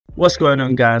What's going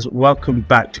on, guys? Welcome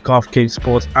back to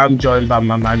CalfKickSports. I'm joined by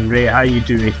my man Ray. How you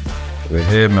doing? We're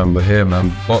here,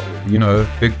 man. But you know,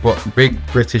 big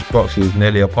British boxing is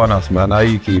nearly upon us, man. How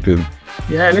you keeping?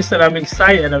 Yeah, listen, I'm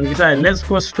excited. Let's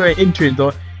go straight into it,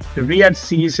 though. The Riyadh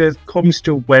season comes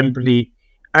to Wembley.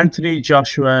 Anthony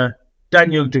Joshua,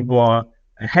 Daniel Dubois,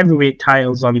 heavyweight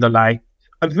titles on the line.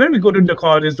 A very good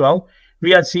undercard as well.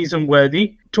 Riyadh season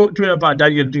worthy. Talk to me about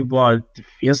Daniel Dubois. It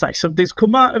feels like something's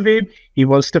come out of him. He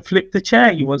wants to flip the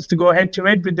chair. He wants to go head to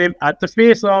head with him at the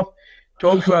face off.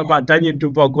 Talk to me about Daniel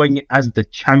Dubois going as the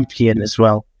champion as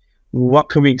well. What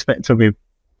can we expect from him?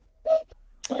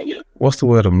 What's the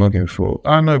word I'm looking for?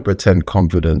 I know pretend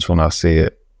confidence when I see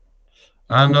it.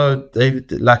 I know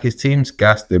his team's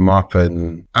gassed him up,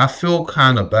 and I feel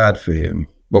kind of bad for him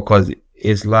because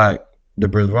it's like the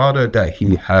bravado that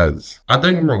he has. I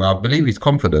don't get me wrong, I believe he's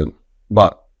confident,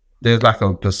 but there's like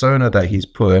a persona that he's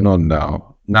putting on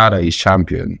now that he's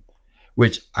champion,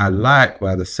 which I like,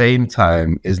 but at the same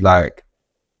time is like,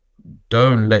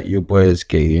 don't let your boys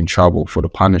get in trouble for the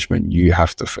punishment you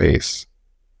have to face.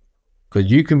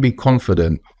 Because you can be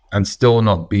confident and still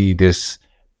not be this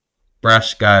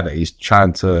brash guy that he's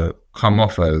trying to come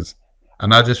off as.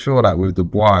 And I just feel like with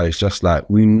Dubois, it's just like,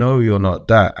 we know you're not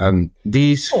that. And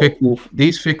these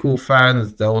fickle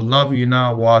fans, they'll love you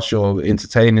now whilst you're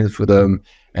entertaining for them.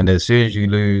 And as soon as you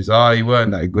lose, you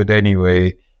weren't that good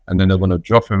anyway. And then they're going to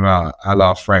drop him out a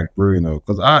la Frank Bruno.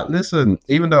 Because listen,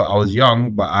 even though I was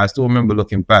young, but I still remember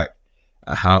looking back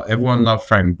at how everyone loved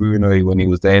Frank Bruno when he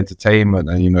was the entertainment.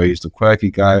 And, you know, he's the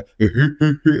quirky guy,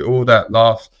 all that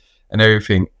laughs and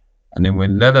everything. And then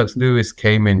when Lennox Lewis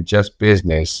came in just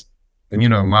business, and, you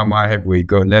know, my heavyweight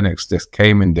go, Lennox just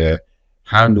came in there,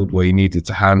 handled what he needed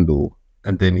to handle,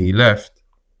 and then he left.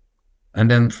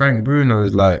 And then Frank Bruno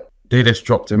is like, they just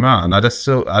dropped him out. And I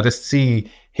just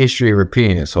see history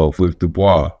repeating itself with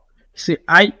Dubois. See,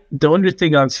 the only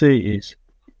thing I'll say is,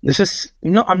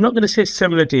 I'm not going to say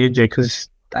similar to AJ because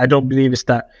I don't believe it's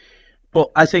that.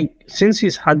 But I think since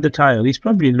he's had the title, he's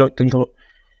probably looked and thought,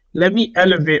 let me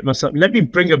elevate myself. Let me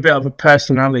bring a bit of a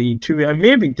personality to it. And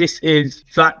maybe this is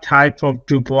that type of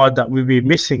Dubois that we'll be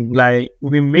missing. Like,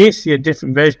 we may see a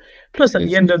different version. Plus, at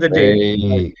the end of the day,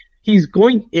 like, he's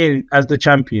going in as the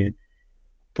champion.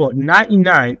 But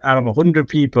 99 out of 100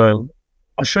 people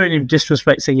are showing him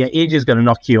disrespect, saying, yeah, AJ's going to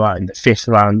knock you out in the 5th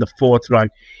round, the 4th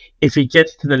round. If he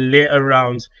gets to the later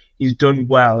rounds, he's done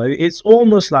well. It's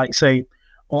almost like saying,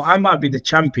 oh, I might be the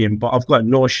champion, but I've got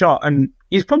no shot. And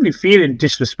he's probably feeling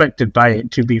disrespected by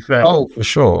it, to be fair. Oh, for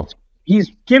sure.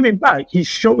 He's giving back. He's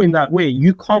showing that way.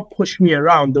 You can't push me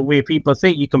around the way people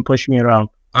think you can push me around.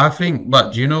 I think,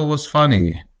 but do you know what's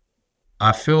funny?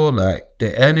 I feel like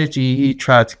the energy he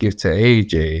tried to give to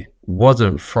AJ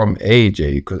wasn't from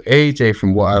AJ, because AJ,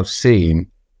 from what I've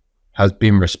seen, has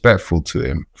been respectful to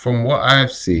him. From what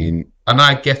I've seen, and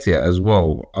I get it as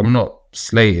well, I'm not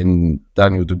slating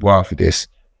Daniel Dubois for this.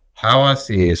 How I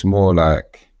see it is more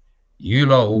like, you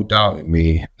lot all doubted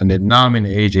me, and then now I'm in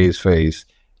AJ's face.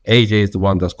 AJ is the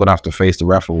one that's going to have to face the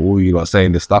wrath of all you lot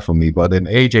saying this stuff on me. But then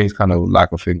AJ is kind of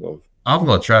like a thing of, I've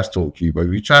got trash talk you, but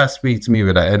if you try to speak to me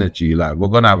with that energy, like, we're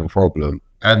going to have a problem.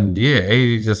 And yeah,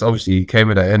 AJ just obviously came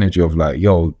with that energy of like,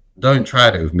 yo, don't try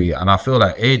it with me. And I feel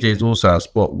like AJ is also at a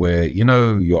spot where, you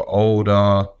know, you're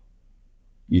older,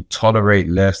 you tolerate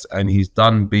less, and he's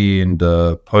done being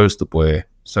the poster boy.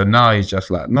 So now he's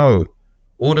just like, no,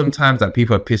 all them times that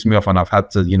people have pissed me off and I've had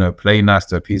to, you know, play nice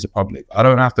to appease the public, I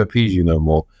don't have to appease you no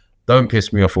more. Don't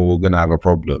piss me off or we're going to have a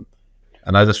problem.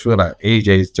 And I just feel like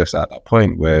AJ's just at that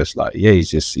point where it's like, yeah,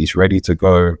 he's ready to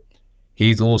go.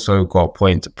 He's also got a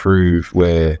point to prove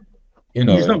where, you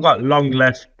know, he's not got long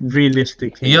left,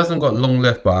 realistically. He hasn't got long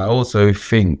left, but I also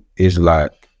think is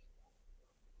like,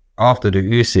 after the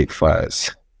Usyk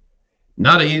fights,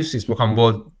 now that Usyk's become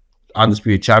world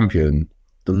undisputed champion,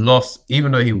 the loss,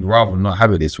 even though he would rather not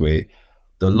have it this way,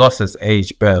 the loss has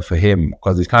aged better for him,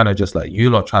 because it's kind of just like, you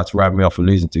lot tried to write me off for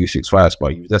losing to Usyk's fights,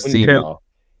 but you've just seen now.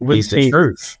 It's the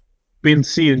truth. We'll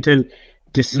see until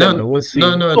December. We'll see.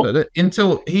 No.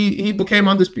 Until he became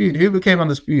undisputed. Who became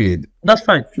undisputed? That's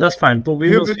fine. But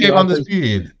who became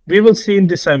undisputed? We will see in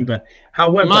December.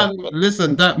 However,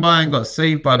 listen, that man got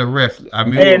saved by the ref. I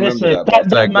mean,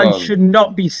 that man should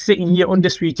not be sitting here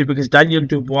undisputed because Daniel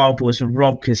Dubois was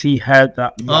robbed because he heard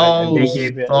that. And they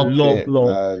gave it a low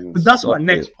blow. But that's my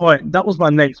next point. That was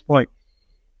my next point.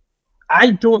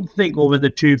 I don't think over the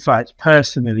two fights,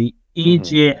 personally,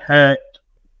 AJ hurt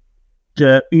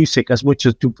Usyk as much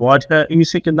as Dubois hurt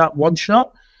Usyk in that one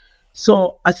shot.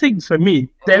 So I think for me,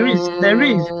 there is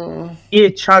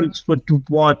a chance for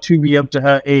Dubois to be able to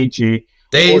hurt AJ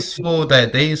They saw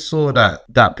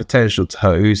that potential to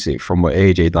hurt Usyk from what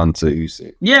AJ done to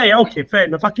Usyk. Yeah, okay, fair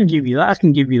enough. I can give you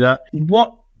that.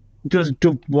 What does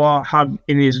Dubois have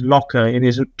in his locker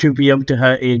to be able to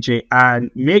hurt AJ and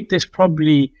make this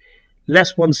probably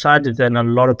less one-sided than a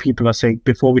lot of people are saying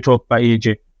before we talk about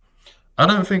AJ? I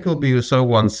don't think it'll be so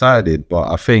one-sided, but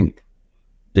I think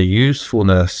the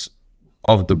usefulness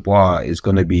of Dubois is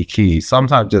going to be key.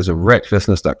 Sometimes there's a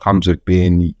recklessness that comes with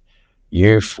being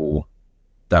youthful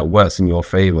that works in your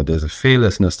favor. There's a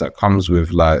fearlessness that comes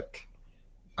with, like,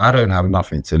 I don't have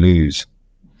nothing to lose.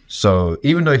 So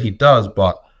even though he does,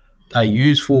 but that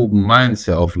useful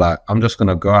mindset of, like, I'm just going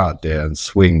to go out there and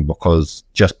swing because,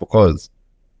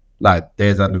 like,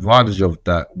 there's an advantage of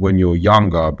that when you're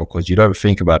younger because you don't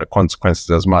think about the consequences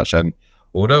as much. And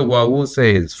although what I will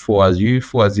say is, for as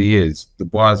youthful as he is,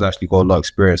 Dubois has actually got a lot of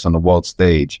experience on the world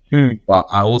stage. But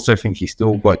I also think he's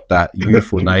still got that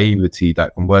youthful naivety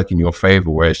that can work in your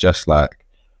favor, where it's just like,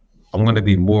 I'm going to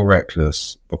be more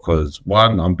reckless because,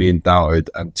 one, I'm being doubted,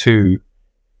 and two,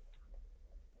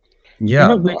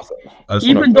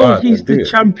 even though he's the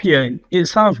champion, it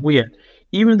sounds weird.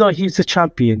 Even though he's the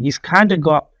champion, he's kind of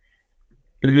got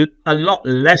a lot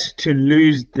less to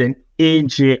lose than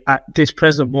AJ at this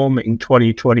present moment in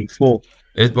 2024.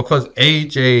 It's because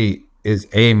AJ is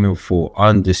aiming for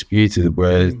undisputed,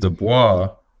 whereas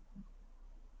Dubois,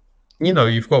 you know,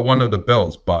 you've got one of the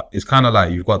belts, but it's kind of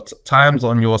like you've got times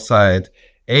on your side.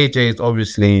 AJ is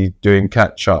obviously doing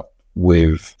catch up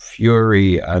with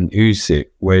Fury and Usyk,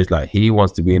 whereas like he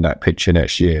wants to be in that picture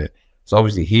next year. So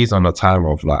obviously he's on a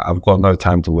timer of like, I've got no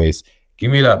time to waste.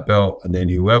 Give me that belt, and then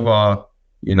whoever,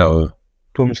 you know,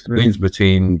 wins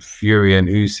between Fury and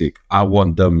Usyk, I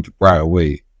want them right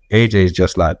away. AJ is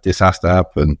just like, this has to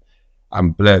happen.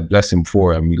 I'm bless him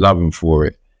for it, and we love him for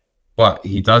it. But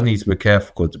he does need to be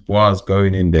careful because Dubois is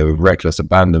going in there with reckless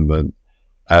abandonment,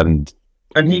 and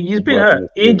he's been hurt.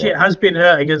 AJ has been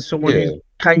hurt against someone who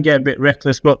can get a bit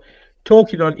reckless. But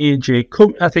talking on AJ,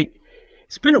 I think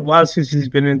it's been a while since he's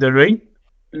been in the ring.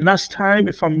 Last time,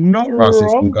 if I'm not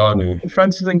wrong,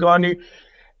 Francis Ngannou.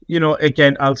 You know,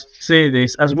 again, I'll say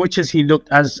this, as much as he looked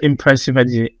as impressive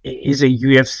as he is a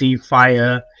UFC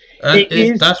fighter.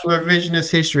 That's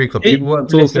revisionist history because people weren't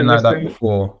talking like that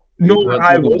before. No,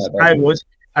 I was.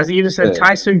 As he even said,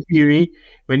 Tyson Fury,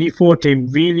 when he fought him,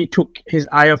 really took his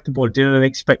eye off the ball, didn't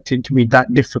expect it to be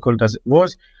that difficult as it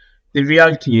was. The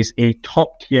reality is a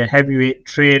top-tier heavyweight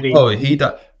training. Oh,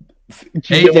 AJ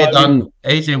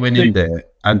went in there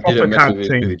and didn't mess with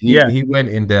it. He went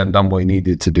in there and done what he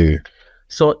needed to do.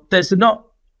 So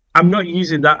I'm not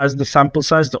using that as the sample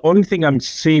size. The only thing I'm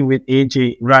seeing with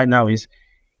AJ right now is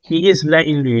he is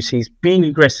letting loose. He's being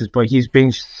aggressive, but he's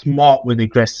being smart with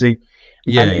aggressive.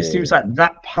 And it seems like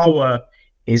that power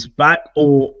is back,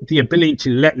 or the ability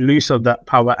to let loose of that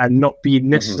power and not be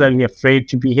necessarily afraid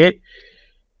to be hit.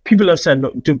 People have said,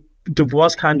 look,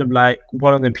 Dubois kind of like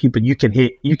one of them people you can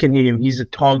hit. You can hit him. He's a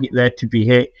target there to be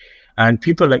hit. And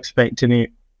people are expecting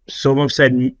it. Some have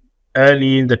said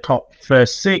early in the top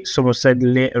first six, some have said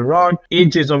later on.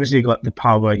 AJ's obviously got the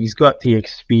power, he's got the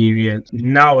experience.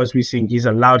 Now, as we see, he's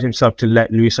allowed himself to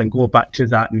let loose and go back to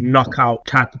that knockout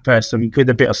type of person with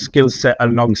a bit of skill set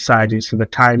alongside it, so the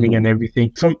timing and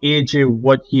everything. From AJ,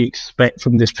 what do you expect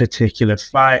from this particular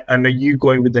fight? And are you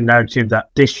going with the narrative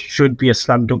that this should be a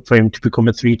slam dunk for him to become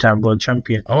a 3-time world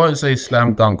champion? I won't say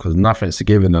slam dunk because nothing's a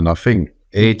given, and I think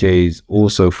AJ is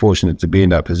also fortunate to be in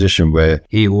that position where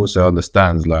he also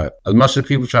understands, like, as much as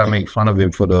people try to make fun of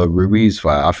him for the Ruiz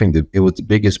fight, I think that it was the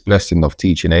biggest blessing of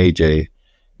teaching AJ,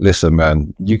 listen,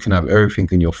 man, you can have everything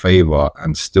in your favor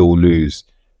and still lose.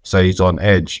 So he's on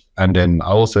edge. And then I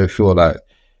also feel like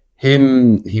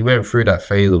he went through that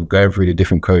phase of going through the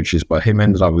different coaches, but him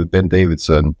ended up with Ben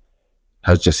Davidson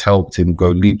has just helped him go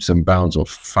leaps and bounds of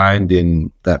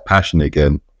finding that passion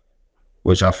again,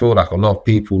 which I feel like a lot of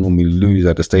people normally lose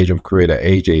at the stage of career that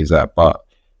AJ is at. But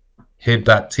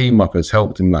that team up has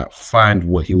helped him like find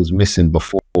what he was missing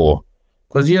before.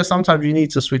 Because sometimes you need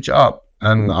to switch it up.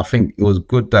 And I think it was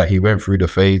good that he went through the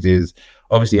phases.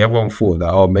 Obviously, everyone thought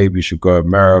that, oh, maybe he should go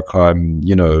America and,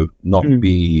 you know, not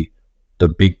be the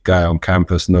big guy on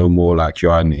campus no more like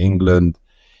you are in England.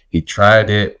 He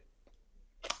tried it.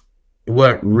 He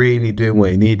weren't really doing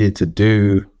what he needed to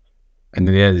do. And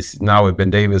then this is now with Ben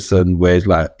Davidson, where it's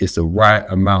like, it's the right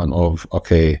amount of,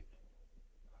 okay,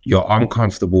 you're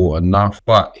uncomfortable enough,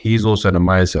 but he's also in the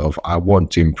mindset of, I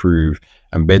want to improve.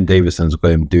 And Ben Davidson's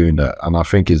got him doing that. And I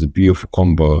think it's a beautiful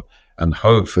combo. And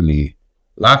hopefully,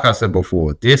 like I said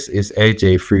before, this is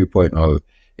AJ 3.0.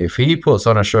 If he puts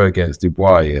on a show against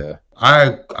Dubois,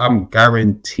 I'm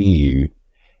guarantee you,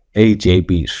 AJ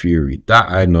beats Fury. That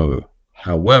I know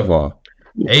However,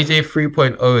 AJ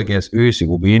 3.0 against Usyk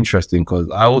will be interesting because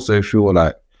I also feel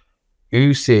like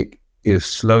Usyk is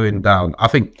slowing down. I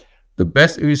think the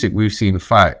best Usyk we've seen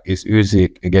fight is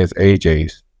Usyk against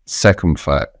AJ's second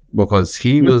fight, because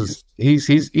he's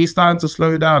starting to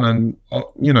slow down, and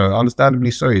you know, understandably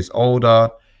so. He's older,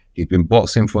 he's been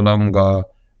boxing for longer,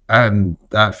 and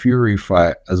that Fury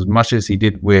fight, as much as he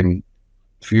did win,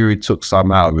 Fury took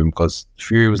some out of him because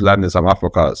Fury was landing some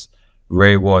uppercuts.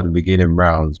 Ray won the beginning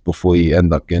rounds before he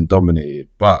ended up getting dominated.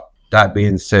 But that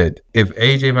being said, if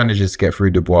AJ manages to get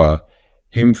through Dubois,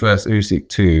 him versus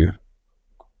Usyk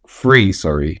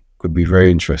 3, could be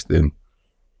very interesting.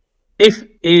 If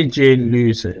AJ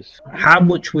loses, how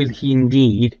much will he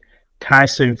need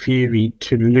Tyson Fury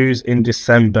to lose in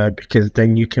December? Because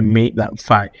then you can make that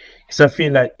fight. So I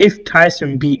feel like if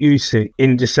Tyson beat Usyk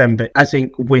in December, I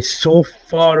think we're so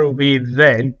far away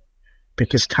then,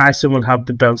 because Tyson will have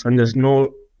the belts, and there's no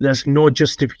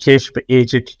justification for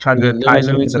AJ to challenge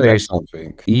Tyson. Let me tell you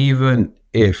something. Even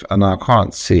if, and I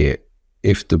can't see it,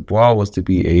 if Dubois was to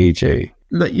beat AJ,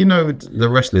 you know, the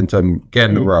wrestling term,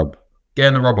 getting the rub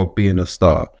of being a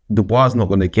star, Dubois is not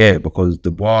going to get it, because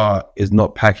Dubois is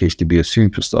not packaged to be a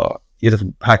superstar. He's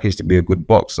just packaged to be a good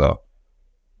boxer.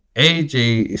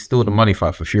 AJ is still the money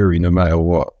fight for Fury no matter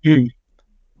what.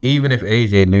 Even if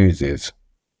AJ loses,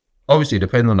 obviously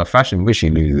depending on the fashion which he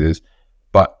loses,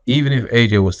 but even if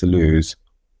AJ was to lose,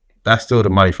 that's still the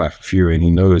money fight for Fury, and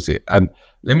he knows it. And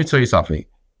let me tell you something,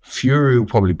 Fury will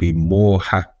probably be more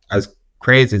as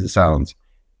crazy as it sounds,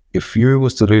 if Fury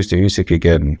was to lose to Usyk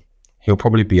again, he'll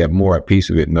probably be more at peace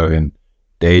with it, knowing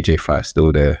the AJ fight's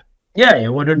still there. Yeah,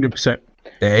 100%.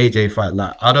 The AJ fight,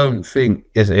 like, I don't think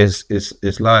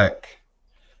it's like,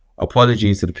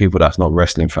 apologies to the people that's not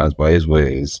wrestling fans, but it is what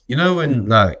it is. You know, when,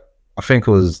 like, I think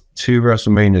it was 2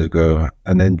 WrestleManias ago,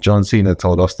 and then John Cena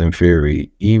told Austin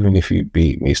Theory, even if you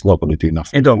beat me, it's not going to do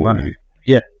nothing. It don't matter. You.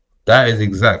 Yeah. That is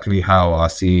exactly how I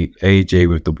see AJ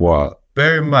with Dubois.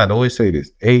 Bear in mind, I always say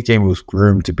this, AJ was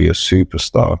groomed to be a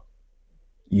superstar.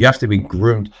 You have to be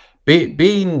groomed.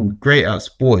 Being great at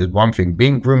sport is one thing.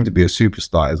 Being groomed to be a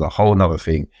superstar is a whole nother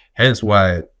thing. Hence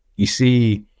why you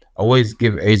see, I always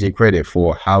give AJ credit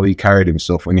for how he carried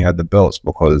himself when he had the belts,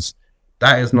 because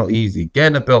that is not easy.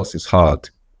 Getting the belts is hard.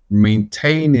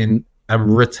 Maintaining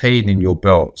and retaining your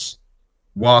belts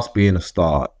whilst being a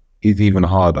star is even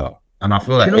harder. And I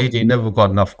feel like AJ never got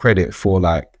enough credit for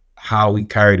like how he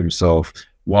carried himself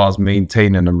whilst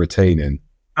maintaining and retaining.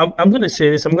 I'm going to say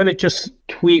this. I'm going to just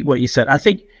tweak what you said. I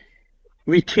think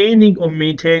retaining or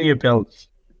maintaining your belts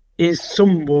is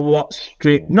somewhat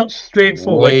not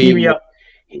straightforward.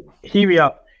 Hear me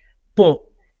out. But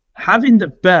having the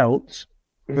belts,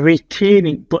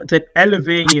 retaining, but then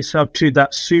elevating yourself to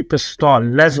that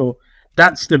superstar level,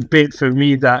 that's the bit for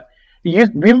me that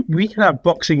we can have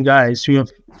boxing guys who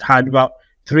have had about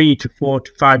 3 to 4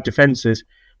 to 5 defenses,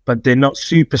 but they're not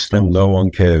superstars. And no one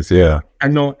cares, yeah. I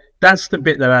know. That's the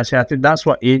bit that I say. I think that's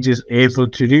what AJ is able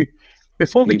to do.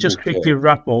 Before we just quickly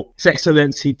wrap up, His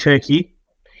Excellency Turki,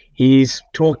 he's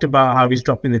talked about how he's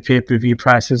dropping the pay-per-view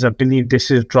prices. I believe this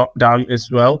is dropped down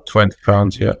as well.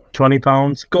 £20, yeah.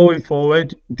 £20. Going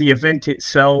forward, the event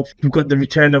itself, we've got the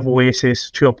return of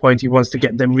Oasis to a point. He wants to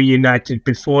get them reunited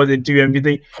before they do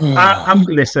everything.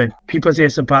 Listen, people say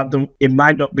it's about them. It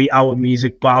might not be our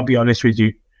music, but I'll be honest with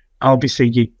you. I'll be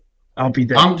singing. I'll be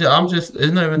there. It's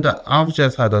not even that. I've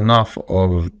just had enough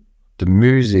of the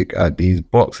music at these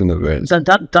boxing events.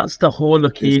 That's the whole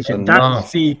occasion.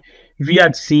 That's the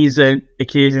Riyadh season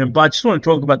occasion. But I just want to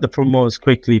talk about the promos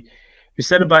quickly. We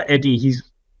said about Eddie, he's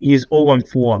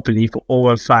 0-4, I believe,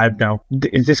 or 0-5 now.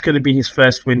 Is this going to be his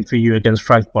first win for you against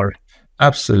Frank Warren?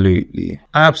 Absolutely.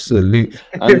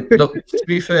 And look, to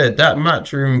be fair, that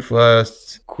Matchroom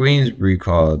first Queensbury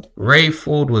card, Ray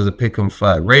Ford was a pick and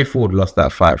fight. Ray Ford lost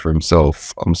that fight for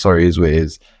himself. I'm sorry, it is what it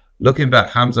is. Looking back,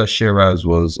 Hamza Shiraz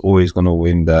was always going to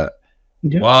win that.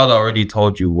 Yeah. Wild, I already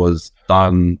told you, was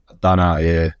done out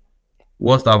here.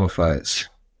 What's the other fights?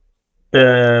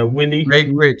 Willie. Greg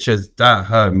Richards, that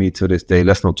hurt me to this day.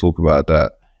 Let's not talk about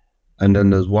that. And then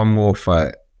there's one more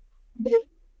fight.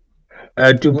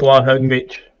 Dubois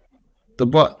Hrgović.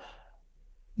 Dubois.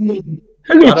 Hrgović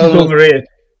is overrated.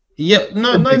 Yeah,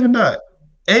 no, not even that.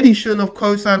 Eddie shouldn't have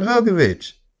co-signed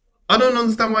Hrgović. I don't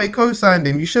understand why he co-signed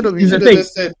him. You should have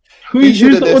just said. Who's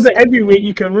the other heavyweight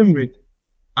you can run with?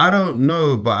 I don't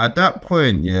know, but at that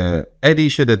point, yeah, Eddie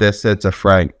should have just said to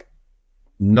Frank,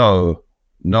 no.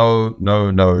 You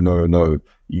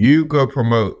go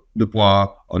promote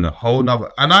Dubois on a whole nother.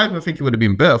 And I even think it would have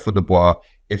been better for Dubois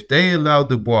if they allowed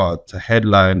Dubois to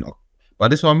headline. But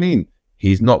this is what I mean.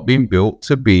 He's not been built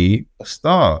to be a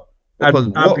star.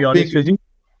 I'll be honest with you.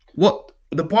 What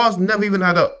the bar's never even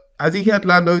had a. Has he had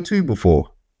Lando 2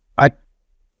 before?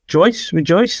 Joyce?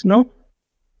 No?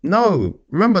 No.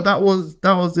 Remember that was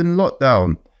in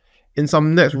lockdown. In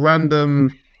some next random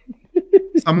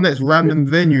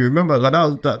venue. Remember, like that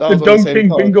was the on the same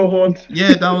card. bingo hall.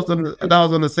 Yeah, that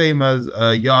was on the same as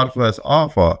Yard vs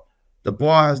Arthur. The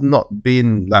bar has not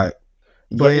been like.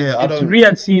 But it's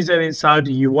Riyadh season in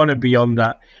Saudi. You want to be on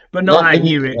that, but no, I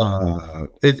hear it.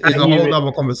 It's a whole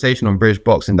other conversation on British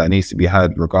boxing that needs to be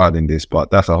had regarding this, but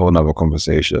that's a whole other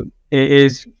conversation. It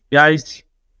is, guys.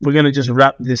 We're gonna just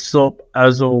wrap this up.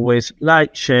 As always,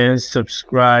 like, share,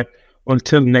 subscribe.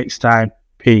 Until next time,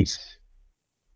 peace.